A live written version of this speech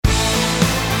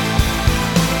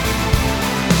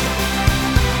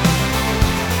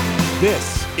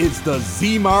This is the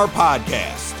ZMAR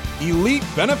Podcast. Elite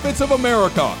Benefits of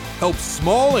America helps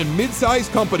small and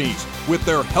mid-sized companies with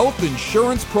their health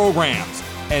insurance programs.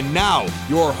 And now,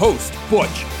 your host,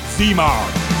 Butch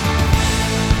ZMAR.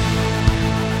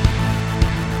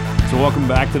 So welcome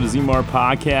back to the ZMAR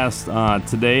Podcast.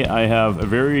 Today I have a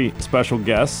very special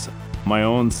guest. My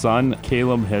own son,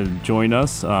 Caleb, had joined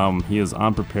us. He is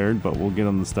unprepared, but we'll get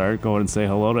him to start. Go ahead and say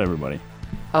hello to everybody.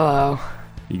 Hello.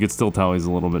 You could still tell he's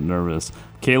a little bit nervous.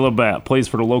 Caleb plays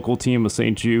for the local team of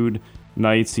St. Jude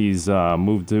Knights. He's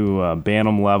moved to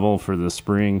Bantam level for the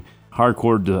spring.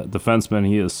 Hardcore defenseman.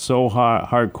 He is so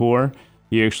hardcore,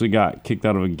 he actually got kicked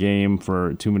out of a game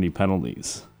for too many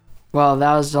penalties. Well,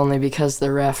 that was only because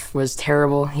the ref was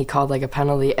terrible. He called like a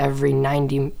penalty every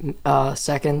 90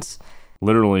 seconds.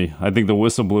 Literally, I think the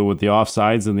whistle blew with the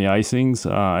offsides and the icings.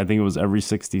 I think it was every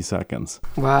 60 seconds.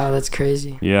 Wow, that's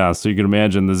crazy. Yeah, so you can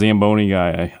imagine the Zamboni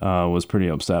guy was pretty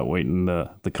upset waiting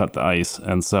to cut the ice.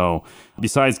 And so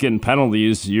besides getting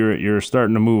penalties, you're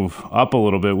starting to move up a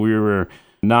little bit. We were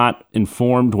not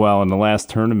informed well in the last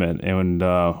tournament, and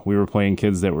we were playing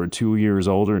kids that were 2 years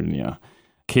older than you.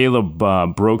 Caleb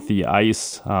broke the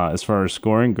ice as far as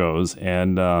scoring goes,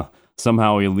 and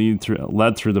somehow he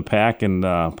led through the pack and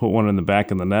put one in the back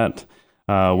of the net.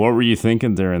 What were you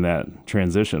thinking during that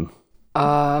transition?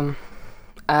 I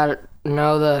don't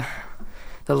know,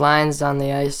 the lines on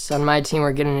the ice on my team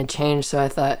were getting a change, so I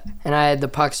thought, and I had the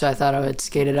puck, so I thought I would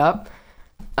skate it up.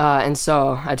 And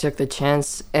so I took the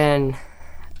chance, and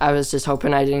I was just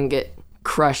hoping I didn't get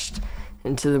crushed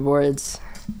into the boards.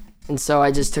 And so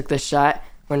I just took the shot,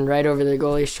 went right over the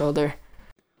goalie's shoulder.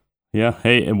 Yeah,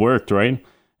 hey, it worked, right?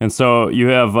 And so you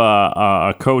have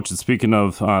a coach. Speaking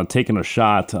of taking a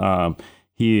shot,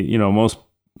 most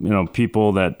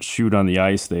people that shoot on the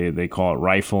ice, they call it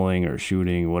rifling or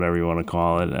shooting, whatever you want to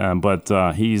call it.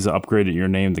 But he's upgraded your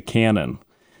name to Cannon.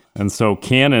 And so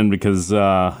Cannon, because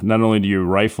not only do you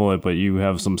rifle it, but you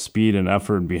have some speed and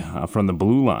effort from the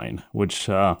blue line, which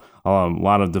a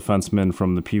lot of defensemen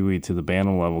from the Pee Wee to the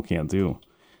Bantam level can't do.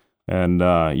 And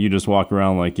you just walk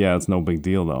around like, yeah, it's no big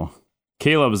deal though.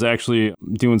 Caleb is actually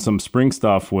doing some spring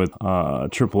stuff with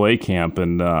AAA camp,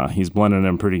 and he's blending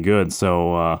in pretty good.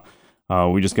 So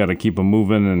we just got to keep him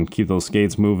moving and keep those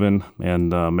skates moving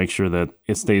and make sure that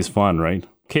it stays fun, right?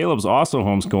 Caleb's also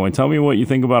homeschooling. Tell me what you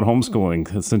think about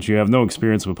homeschooling, since you have no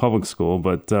experience with public school,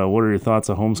 but what are your thoughts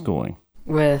on homeschooling?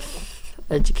 With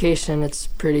education, it's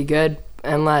pretty good,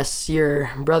 unless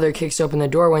your brother kicks open the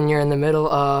door when you're in the middle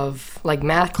of like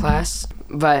math class.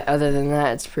 But other than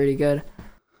that, it's pretty good.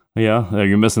 Yeah? Are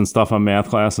you missing stuff on math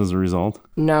class as a result?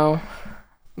 No,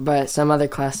 but some other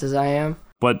classes I am.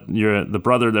 But the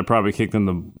brother that probably kicked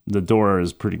in the door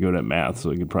is pretty good at math,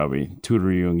 so he could probably tutor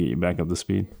you and get you back up to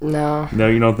speed. No. No,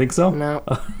 you don't think so? No.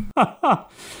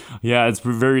 Yeah, it's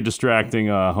very distracting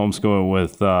homeschooling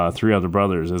with 3 other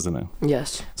brothers, isn't it?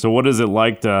 Yes. So what is it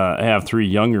like to have 3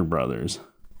 younger brothers?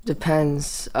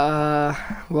 Depends.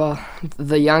 Well,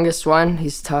 the youngest one,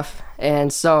 he's tough,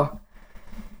 and so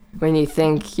when you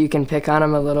think you can pick on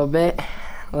him a little bit,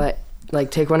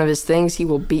 like take one of his things, he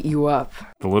will beat you up.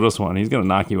 The littlest one, he's going to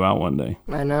knock you out one day.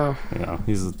 I know. Yeah,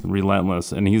 he's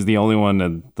relentless, and he's the only one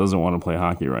that doesn't want to play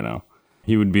hockey right now.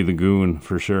 He would be the goon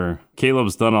for sure.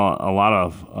 Caleb's done a lot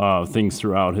of things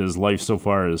throughout his life so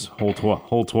far, his whole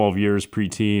 12 years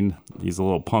preteen. He's a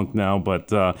little punk now,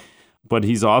 but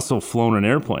he's also flown an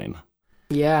airplane.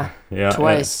 Yeah.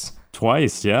 Twice.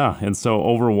 Twice, yeah. And so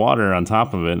over water on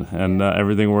top of it, and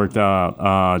everything worked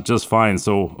out just fine.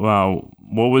 So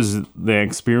what was the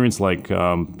experience like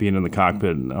being in the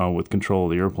cockpit with control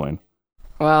of the airplane?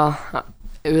 Well,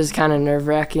 it was kind of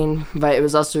nerve-wracking, but it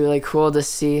was also really cool to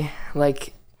see.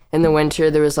 Like, in the winter,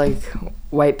 there was like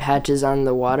white patches on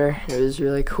the water. It was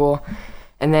really cool.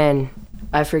 And then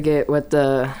I forget what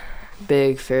the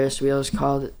big Ferris wheel is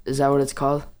called. Is that what it's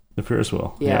called? The Ferris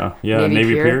wheel. Yeah.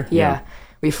 Navy Pier? Yeah.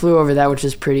 We flew over that, which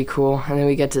is pretty cool. And then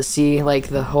we get to see like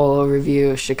the whole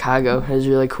overview of Chicago. It was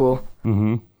really cool.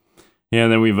 Mm-hmm. Yeah,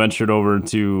 and then we ventured over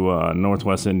to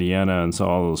Northwest Indiana and saw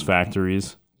all those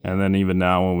factories. And then even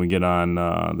now when we get on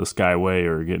the Skyway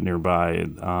or get nearby,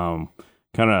 it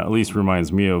kind of at least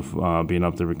reminds me of being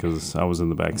up there because I was in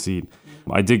the back seat.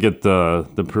 I did get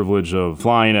the privilege of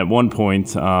flying at one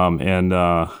point, and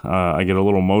I get a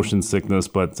little motion sickness,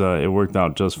 but it worked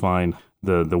out just fine.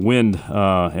 The wind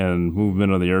and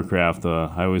movement of the aircraft,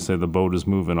 I always say the boat is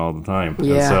moving all the time.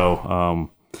 Yeah. And so,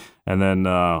 and then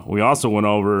we also went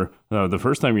over, the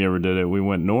first time we ever did it, we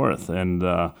went north, and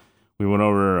we went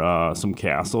over some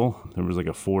castle. There was like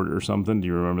a fort or something. Do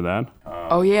you remember that?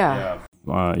 Oh, yeah.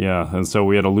 And so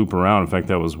we had to loop around. In fact,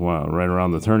 that was right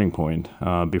around the turning point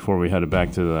before we headed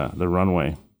back to the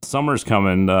runway. Summer's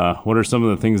coming. What are some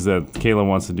of the things that Kayla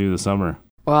wants to do this summer?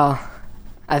 Well,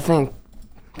 I think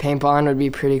paintballing would be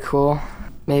pretty cool.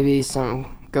 Maybe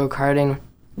some go-karting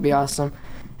would be awesome.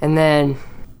 And then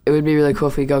it would be really cool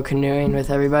if we go canoeing with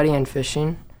everybody and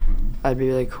fishing. That'd be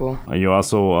really cool. You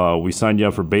also, we signed you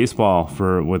up for baseball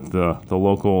with the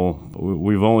local.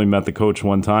 We've only met the coach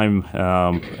one time,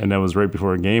 and that was right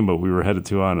before a game, but we were headed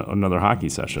to on another hockey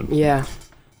session. Yeah.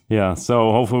 Yeah,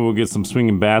 so hopefully we'll get some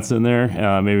swinging bats in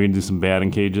there. Maybe we can do some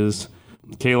batting cages.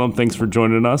 Caleb, thanks for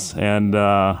joining us, and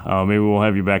maybe we'll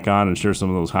have you back on and share some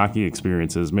of those hockey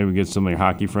experiences. Maybe get some of your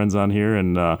hockey friends on here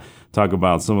and talk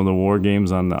about some of the war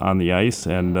games on the ice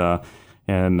and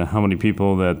how many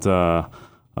people that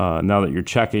now that you're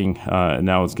checking,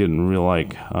 now it's getting real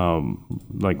like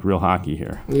real hockey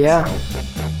here. Yeah.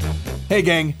 Hey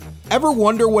gang, ever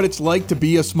wonder what it's like to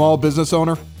be a small business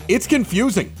owner? It's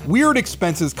confusing. Weird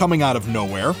expenses coming out of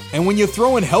nowhere, and when you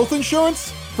throw in health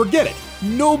insurance, forget it.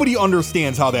 Nobody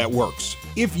understands how that works.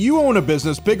 If you own a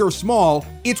business, big or small,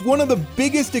 it's one of the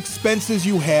biggest expenses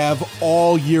you have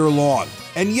all year long.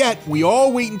 And yet, we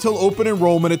all wait until open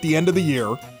enrollment at the end of the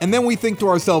year, and then we think to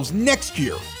ourselves, next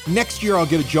year I'll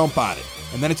get a jump on it.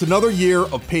 And then it's another year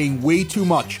of paying way too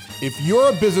much. If you're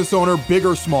a business owner, big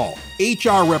or small,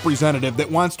 HR representative that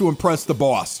wants to impress the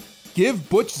boss, give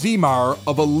Butch Zemar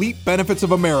of Elite Benefits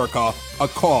of America a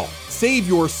call. Save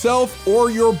yourself or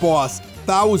your boss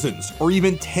thousands or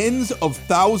even tens of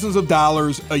thousands of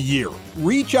dollars a year.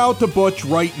 Reach out to Butch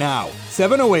right now,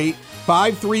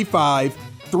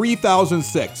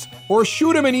 708-535-3006, or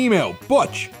shoot him an email,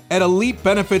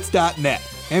 butch@elitebenefits.net.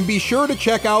 And be sure to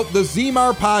check out the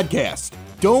Zemar podcast.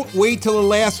 Don't wait till the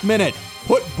last minute.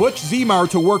 Put Butch Zemar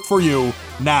to work for you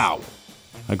now.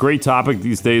 A great topic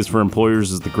these days for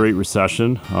employers is the Great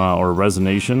Recession or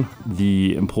Resignation.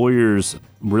 The employers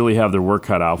really have their work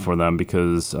cut out for them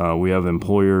because we have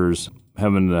employers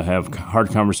having to have hard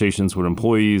conversations with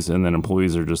employees, and then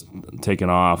employees are just taking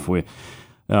off. A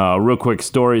real quick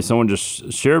story, someone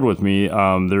just shared with me,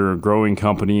 they're a growing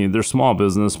company. They're small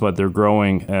business, but they're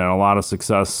growing and a lot of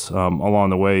success along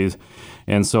the way.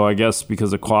 And so I guess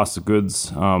because of cost of goods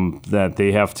that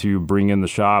they have to bring in the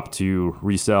shop to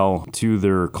resell to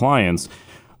their clients,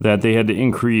 that they had to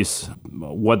increase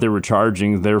what they were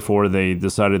charging. Therefore, they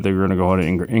decided they were going to go ahead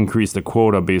and increase the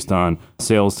quota based on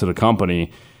sales to the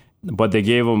company. But they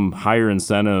gave them higher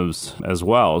incentives as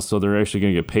well. So they're actually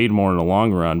going to get paid more in the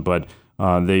long run. But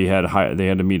they had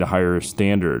to meet a higher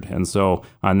standard. And so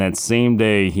on that same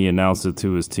day he announced it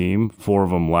to his team, 4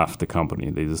 of them left the company.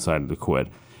 They decided to quit.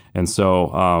 And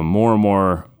so more and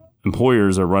more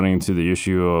employers are running into the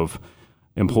issue of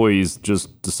employees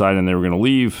just deciding they were going to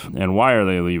leave. And why are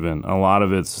they leaving? A lot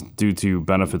of it's due to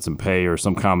benefits and pay or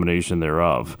some combination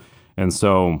thereof. And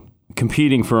so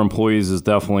competing for employees is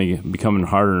definitely becoming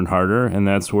harder and harder. And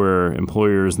that's where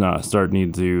employers now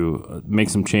need to make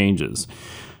some changes.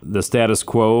 The status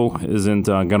quo isn't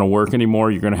going to work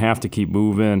anymore. You're going to have to keep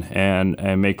moving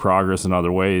and make progress in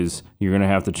other ways. You're going to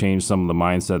have to change some of the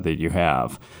mindset that you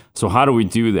have. So how do we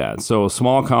do that? So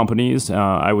small companies,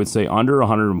 I would say under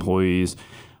 100 employees,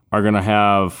 are going to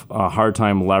have a hard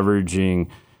time leveraging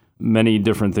many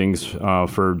different things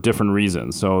for different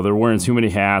reasons. So they're wearing too many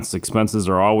hats. Expenses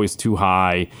are always too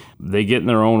high. They get in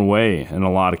their own way in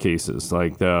a lot of cases.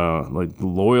 Like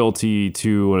loyalty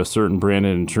to a certain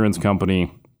branded insurance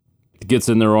company gets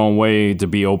in their own way to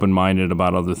be open-minded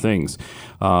about other things.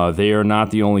 They are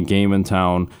not the only game in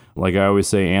town. Like I always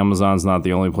say, Amazon's not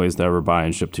the only place to ever buy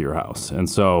and ship to your house. And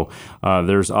so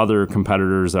there's other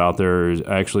competitors out there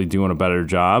actually doing a better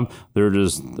job. They're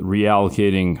just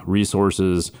reallocating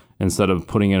resources instead of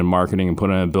putting it in marketing and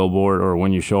putting it in a billboard, or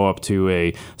when you show up to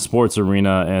a sports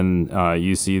arena and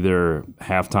you see their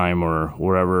halftime or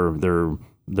whatever, their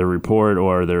report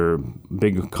or their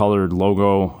big colored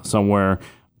logo somewhere.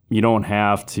 You don't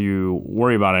have to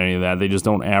worry about any of that. They just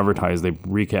don't advertise. They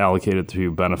reallocate it to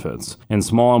benefits. And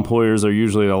small employers are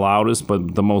usually the loudest,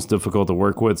 but the most difficult to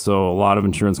work with. So a lot of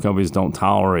insurance companies don't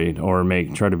tolerate or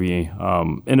try to be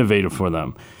innovative for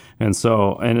them. And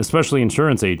especially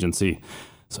insurance agency.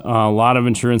 A lot of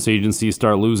insurance agencies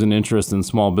start losing interest in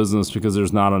small business because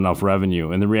there's not enough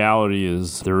revenue. And the reality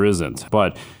is there isn't.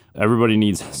 But everybody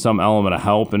needs some element of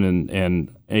help,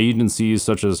 and agencies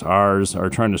such as ours are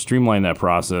trying to streamline that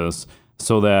process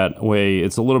so that way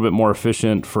it's a little bit more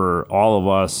efficient for all of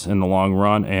us in the long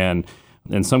run. And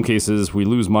in some cases, we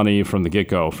lose money from the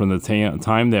get-go. From the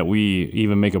time that we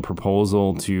even make a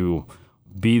proposal to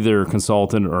be their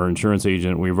consultant or insurance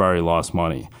agent, we've already lost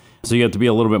money. So you have to be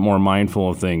a little bit more mindful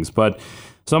of things. But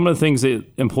Some of the things that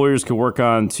employers can work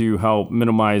on to help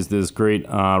minimize this great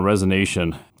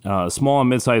resignation. Small and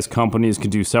mid-sized companies can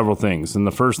do several things. And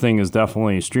the first thing is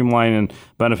definitely streamlining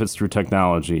benefits through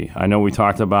technology. I know we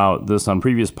talked about this on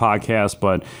previous podcasts,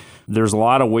 but there's a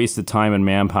lot of wasted time and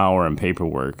manpower and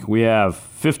paperwork. We have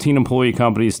 15 employee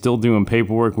companies still doing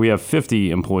paperwork. We have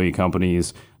 50 employee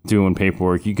companies doing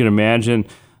paperwork. You can imagine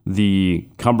the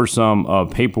cumbersome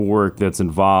paperwork that's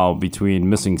involved between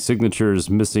missing signatures,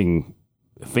 missing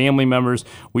family members.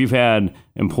 We've had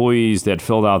employees that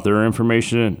filled out their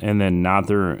information and then not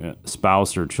their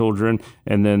spouse or children,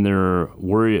 and then they're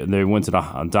worried. They went to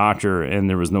the doctor and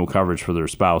there was no coverage for their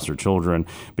spouse or children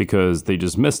because they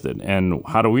just missed it. And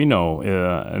how do we know?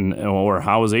 Or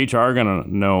how is HR going to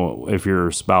know if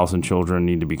your spouse and children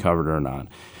need to be covered or not?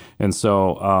 And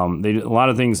so a lot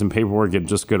of things in paperwork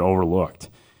get overlooked.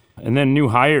 And then new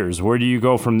hires, where do you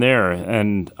go from there?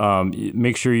 And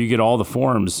make sure you get all the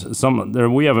forms.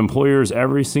 We have employers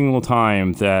every single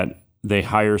time that they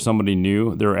hire somebody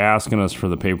new, they're asking us for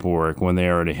the paperwork when they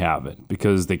already have it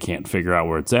because they can't figure out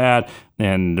where it's at.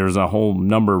 And there's a whole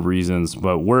number of reasons,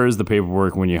 but where is the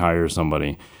paperwork when you hire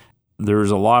somebody?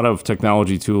 There's a lot of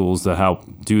technology tools that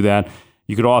help do that.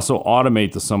 You could also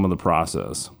automate some of the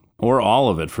process, or all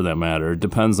of it for that matter. It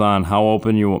depends on how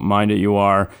open-minded you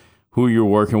are, who you're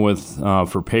working with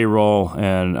for payroll,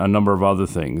 and a number of other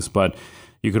things. But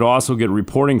you could also get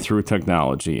reporting through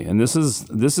technology. And this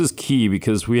is key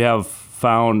because we have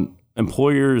found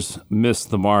employers miss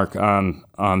the mark on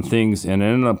things and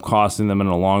end up costing them in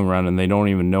the long run, and they don't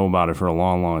even know about it for a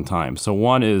long, long time. So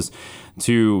one is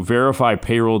to verify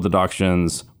payroll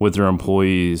deductions with their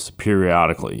employees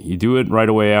periodically. You do it right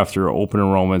away after open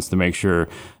enrollments to make sure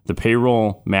the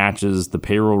payroll matches the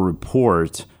payroll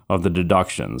report of the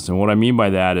deductions. And what I mean by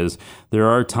that is there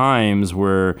are times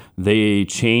where they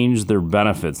change their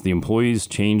benefits. The employees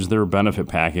change their benefit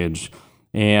package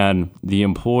and the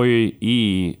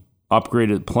employee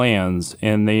upgraded plans,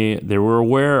 and they were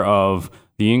aware of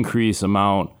the increased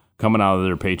amount coming out of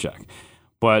their paycheck.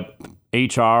 But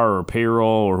HR or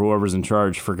payroll or whoever's in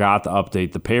charge forgot to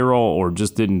update the payroll or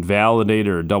just didn't validate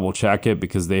or double check it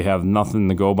because they have nothing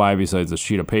to go by besides a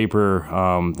sheet of paper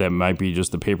that might be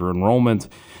just a paper enrollment.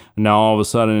 Now all of a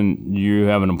sudden you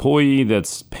have an employee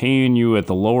that's paying you at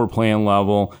the lower plan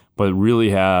level but really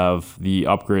have the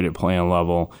upgraded plan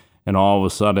level, and all of a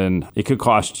sudden it could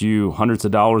cost you hundreds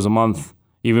of dollars a month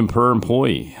even per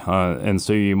employee. And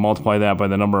so you multiply that by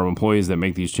the number of employees that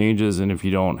make these changes, and if you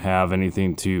don't have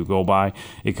anything to go by,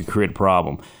 it could create a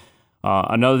problem.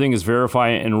 Another thing is verify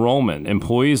enrollment.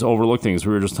 Employees overlook things.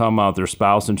 We were just talking about their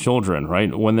spouse and children,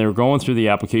 right? When they're going through the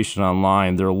application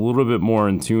online, they're a little bit more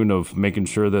in tune of making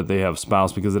sure that they have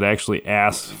spouse because it actually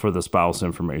asks for the spouse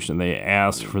information. They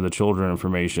ask for the children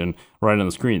information right on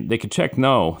the screen. They could check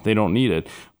no, they don't need it.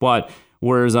 But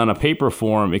whereas on a paper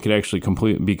form, it could actually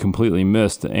be completely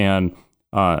missed, and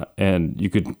you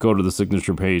could go to the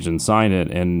signature page and sign it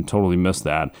and totally miss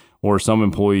that. Or some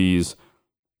employees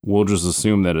will just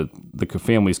assume that the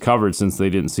family's covered since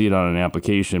they didn't see it on an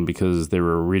application because they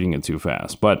were reading it too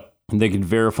fast. But they can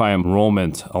verify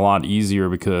enrollment a lot easier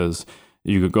because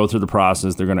you could go through the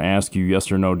process. They're going to ask you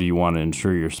yes or no, do you want to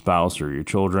insure your spouse or your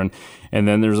children? And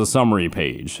then there's a summary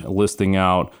page listing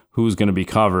out who's going to be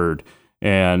covered,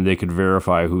 and they could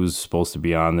verify who's supposed to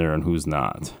be on there and who's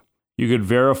not. You could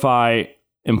verify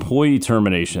employee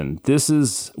termination.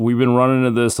 We've been running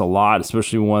into this a lot,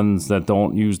 especially ones that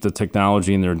don't use the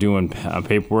technology and they're doing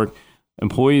paperwork.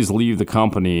 Employees leave the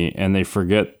company and they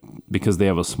forget because they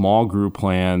have a small group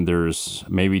plan. There's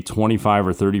maybe 25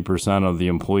 or 30% of the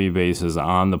employee base is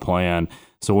on the plan.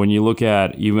 So when you look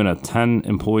at even a 10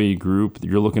 employee group,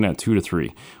 you're looking at 2 to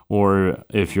 3. Or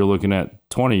if you're looking at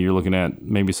 20, you're looking at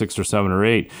maybe 6 or 7 or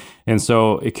 8. And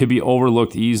so it could be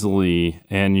overlooked easily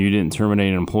and you didn't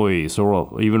terminate an employee.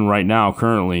 So even right now,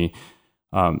 currently,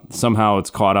 somehow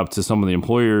it's caught up to some of the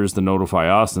employers to notify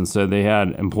us and said they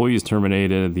had employees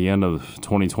terminated at the end of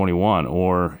 2021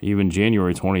 or even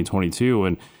January 2022.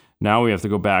 And now we have to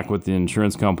go back with the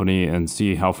insurance company and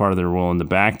see how far they're willing to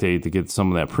backdate to get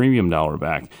some of that premium dollar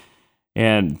back.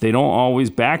 And they don't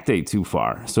always backdate too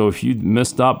far. So if you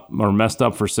messed up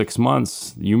for 6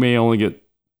 months, you may only get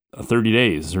 30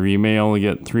 days or you may only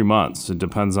get 3 months. It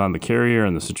depends on the carrier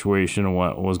and the situation and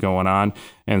what was going on.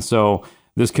 And so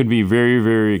this could be very,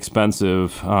 very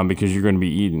expensive because you're going to be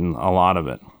eating a lot of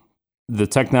it. The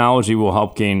technology will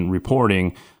help gain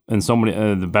reporting and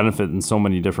the benefit in so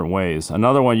many different ways.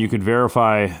 Another one you could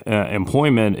verify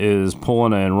employment is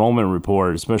pulling an enrollment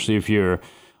report, especially if you're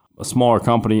a smaller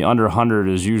company. Under 100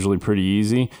 is usually pretty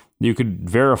easy. You could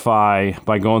verify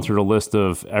by going through the list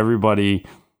of everybody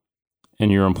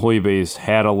and your employee base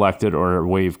had elected or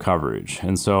waived coverage.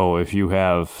 And so if you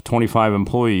have 25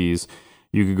 employees,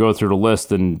 you could go through the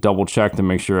list and double check to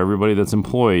make sure everybody that's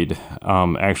employed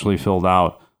actually filled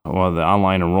out the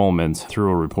online enrollment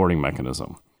through a reporting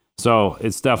mechanism. So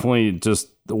it's definitely just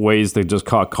ways that just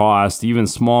cut cost. Even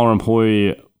smaller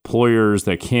employers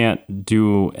that can't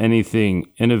do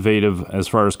anything innovative as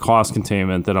far as cost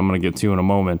containment that I'm going to get to in a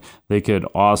moment, they could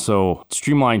also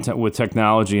streamline with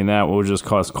technology, and that will just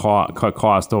cut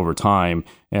cost over time.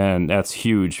 And that's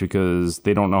huge because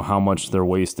they don't know how much they're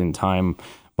wasting time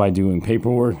by doing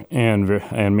paperwork and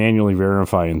manually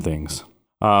verifying things.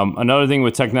 Another thing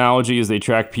with technology is they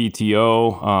track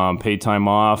PTO, paid time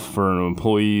off for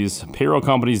employees. Payroll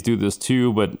companies do this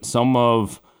too, but some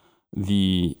of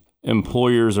the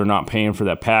employers are not paying for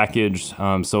that package.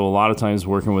 So a lot of times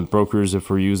working with brokers, if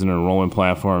we're using an enrollment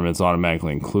platform, it's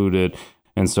automatically included.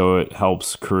 And so it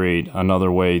helps create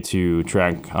another way to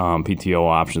track PTO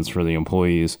options for the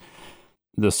employees.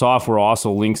 The software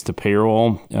also links to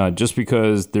payroll, just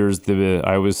because there's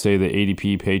I always say the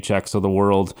ADP Paychecks of the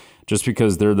world. Just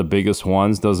because they're the biggest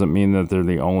ones doesn't mean that they're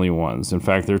the only ones. In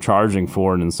fact, they're charging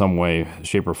for it in some way,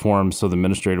 shape, or form. So the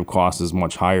administrative cost is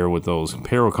much higher with those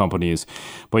payroll companies.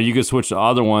 But you could switch to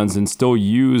other ones and still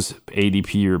use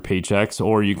ADP or Paychecks,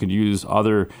 or you could use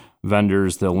other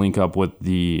vendors that link up with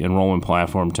the enrollment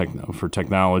platform for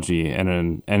technology. And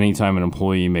then anytime an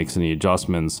employee makes any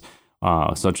adjustments,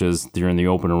 such as during the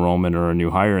open enrollment or a new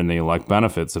hire and they elect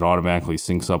benefits, it automatically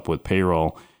syncs up with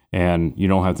payroll and you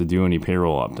don't have to do any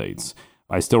payroll updates.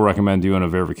 I still recommend doing a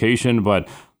verification, but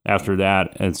after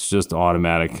that, it's just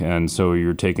automatic. And so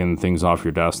you're taking things off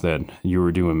your desk that you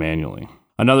were doing manually.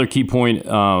 Another key point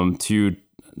to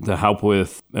help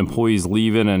with employees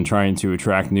leaving and trying to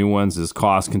attract new ones is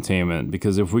cost containment.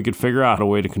 Because if we could figure out a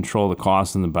way to control the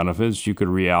costs and the benefits, you could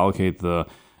reallocate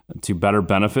to better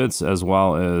benefits as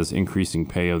well as increasing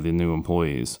pay of the new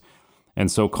employees. And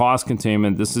so cost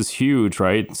containment, this is huge,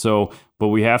 right? But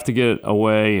we have to get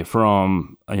away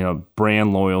from,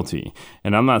 brand loyalty.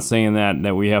 And I'm not saying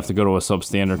that we have to go to a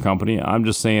substandard company. I'm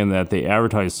just saying that they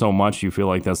advertise so much, you feel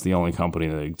like that's the only company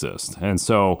that exists. And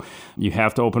so you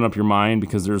have to open up your mind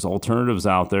because there's alternatives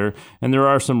out there and there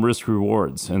are some risk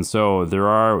rewards. And so there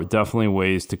are definitely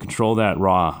ways to control that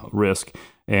raw risk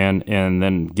and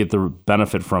then get the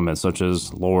benefit from it, such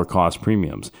as lower cost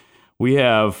premiums. We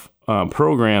have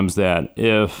programs that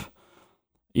if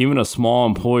even a small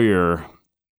employer,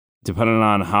 depending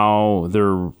on how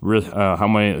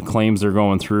many claims they're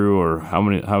going through or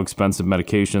how expensive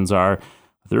medications are,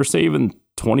 they're saving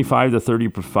 25 to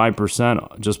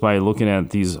 35% just by looking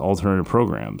at these alternative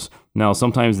programs. Now,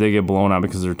 sometimes they get blown out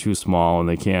because they're too small and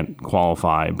they can't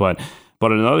qualify, but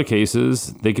in other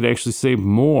cases, they could actually save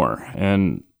more.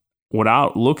 And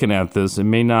without looking at this, it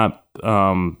may not,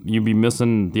 you'd be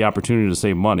missing the opportunity to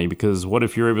save money, because what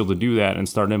if you're able to do that and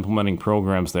start implementing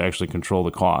programs to actually control the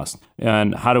cost?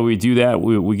 And how do we do that?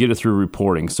 We get it through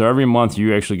reporting. So every month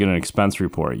you actually get an expense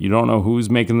report. You don't know who's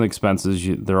making the expenses.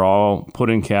 They're all put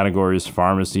in categories: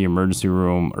 pharmacy, emergency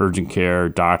room, urgent care,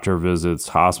 doctor visits,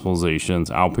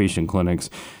 hospitalizations, outpatient clinics,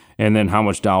 and then how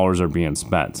much dollars are being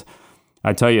spent.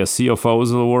 I tell you, CFOs of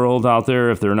the world out there,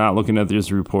 if they're not looking at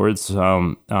these reports,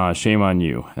 shame on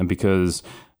you. And because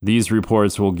these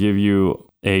reports will give you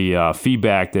a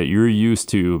feedback that you're used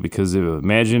to, because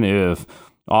imagine if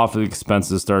office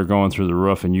expenses started going through the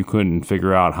roof and you couldn't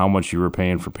figure out how much you were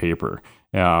paying for paper.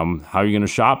 How are you going to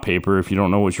shop paper if you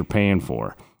don't know what you're paying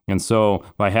for? And so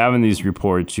by having these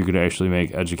reports, you could actually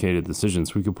make educated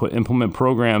decisions. We could implement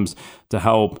programs to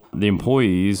help the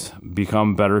employees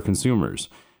become better consumers.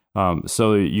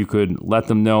 So you could let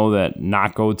them know that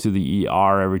not go to the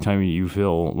ER every time you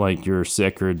feel like you're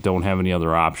sick or don't have any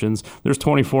other options. There's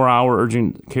 24-hour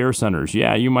urgent care centers.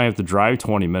 Yeah, you might have to drive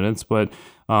 20 minutes, but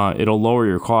it'll lower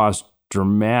your cost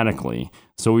dramatically.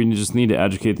 So we just need to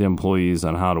educate the employees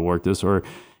on how to work this. Or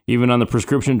even on the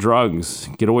prescription drugs,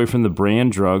 get away from the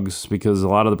brand drugs, because a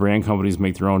lot of the brand companies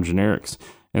make their own generics.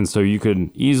 And so you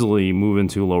could easily move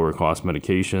into lower cost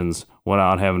medications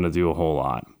without having to do a whole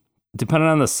lot. Depending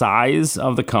on the size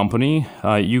of the company,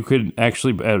 you could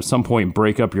actually at some point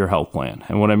break up your health plan.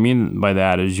 And what I mean by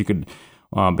that is you could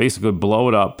basically blow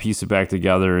it up, piece it back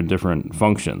together in different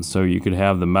functions. So you could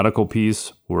have the medical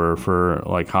piece where for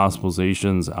like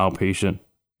hospitalizations, outpatient,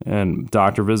 and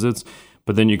doctor visits,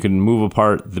 but then you can move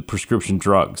apart the prescription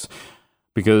drugs,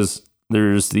 because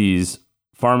there's these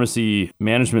pharmacy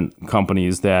management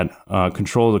companies that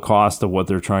control the cost of what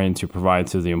they're trying to provide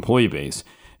to the employee base.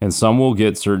 And some will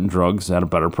get certain drugs at a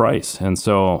better price. And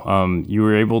so you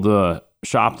were able to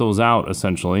shop those out,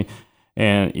 essentially.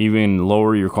 and even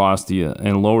lower your cost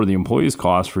and lower the employees'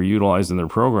 cost for utilizing their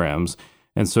programs.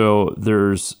 And so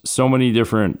there's so many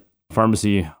different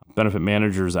pharmacy benefit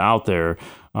managers out there.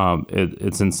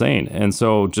 It's insane. And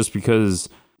so just because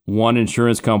one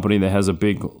insurance company that has a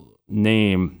big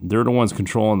name, they're the ones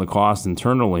controlling the cost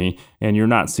internally, and you're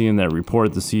not seeing that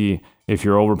report to see if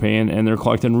you're overpaying, and they're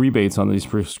collecting rebates on these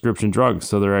prescription drugs.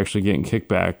 So they're actually getting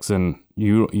kickbacks, and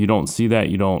you don't see that,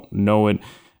 you don't know it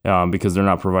because they're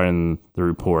not providing the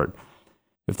report.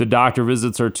 If the doctor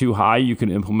visits are too high, you can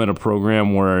implement a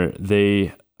program where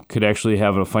they could actually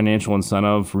have a financial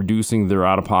incentive, reducing their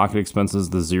out-of-pocket expenses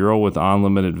to zero with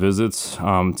unlimited visits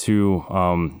to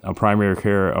a primary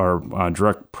care or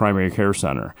direct primary care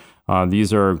center.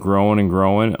 These are growing and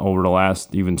growing over the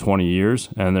last even 20 years,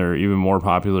 and they're even more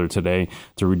popular today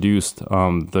to reduce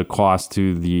the cost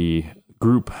to the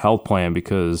group health plan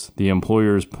because the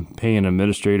employers pay an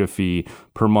administrative fee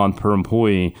per month per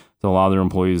employee to allow their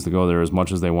employees to go there as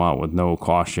much as they want with no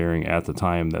cost sharing at the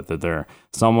time that they're there.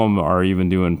 Some of them are even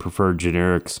doing preferred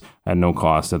generics at no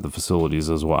cost at the facilities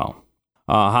as well.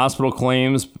 Hospital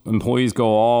claims, employees go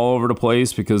all over the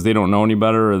place because they don't know any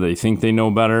better or they think they know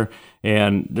better.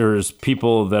 And there's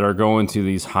people that are going to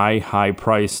these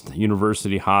high-priced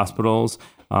university hospitals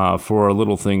for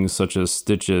little things such as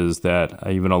stitches that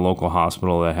even a local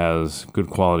hospital that has good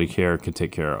quality care could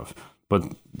take care of. But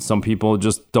some people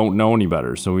just don't know any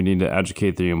better, so we need to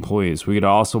educate the employees. We could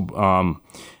also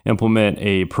implement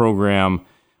a program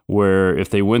where if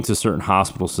they went to certain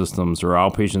hospital systems or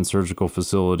outpatient surgical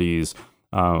facilities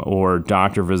or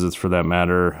doctor visits for that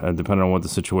matter, depending on what the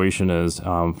situation is,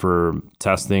 for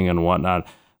testing and whatnot,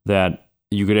 that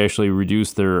you could actually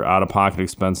reduce their out-of-pocket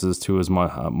expenses to as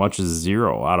much as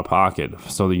zero out-of-pocket.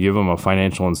 So they give them a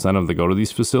financial incentive to go to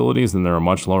these facilities, and they're a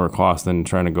much lower cost than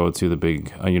trying to go to the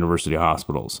big university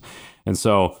hospitals. And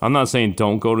so I'm not saying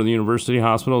don't go to the university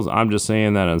hospitals. I'm just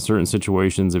saying that in certain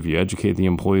situations, if you educate the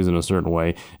employees in a certain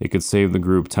way, it could save the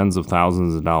group tens of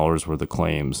thousands of dollars worth of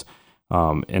claims.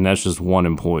 And that's just one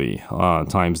employee.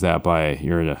 Times that by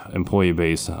your employee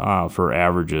base for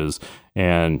averages,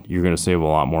 and you're going to save a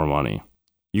lot more money.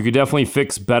 You could definitely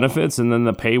fix benefits, and then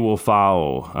the pay will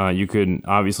follow. You could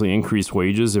obviously increase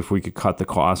wages if we could cut the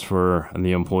cost for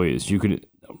the employees. You could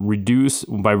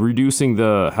reducing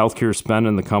the healthcare spend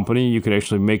in the company, you could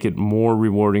actually make it more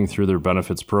rewarding through their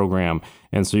benefits program.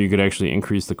 And so you could actually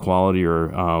increase the quality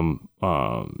or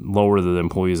lower the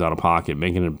employees out of pocket,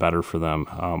 making it better for them.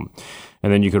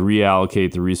 And then you could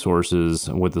reallocate the resources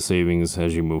with the savings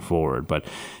as you move forward. But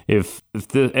if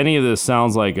any of this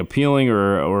sounds like appealing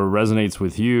or resonates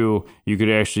with you, you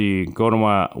could actually go to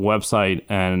my website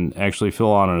and actually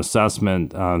fill out an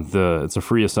assessment. It's a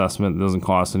free assessment. It doesn't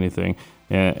cost anything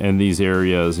in these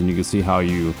areas, and you can see how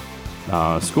you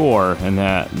score, and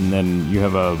then you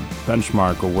have a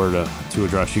benchmark of where to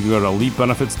address. You can go to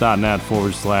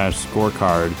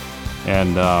elitebenefits.net/scorecard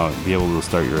and be able to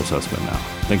start your assessment now.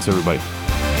 Thanks, everybody.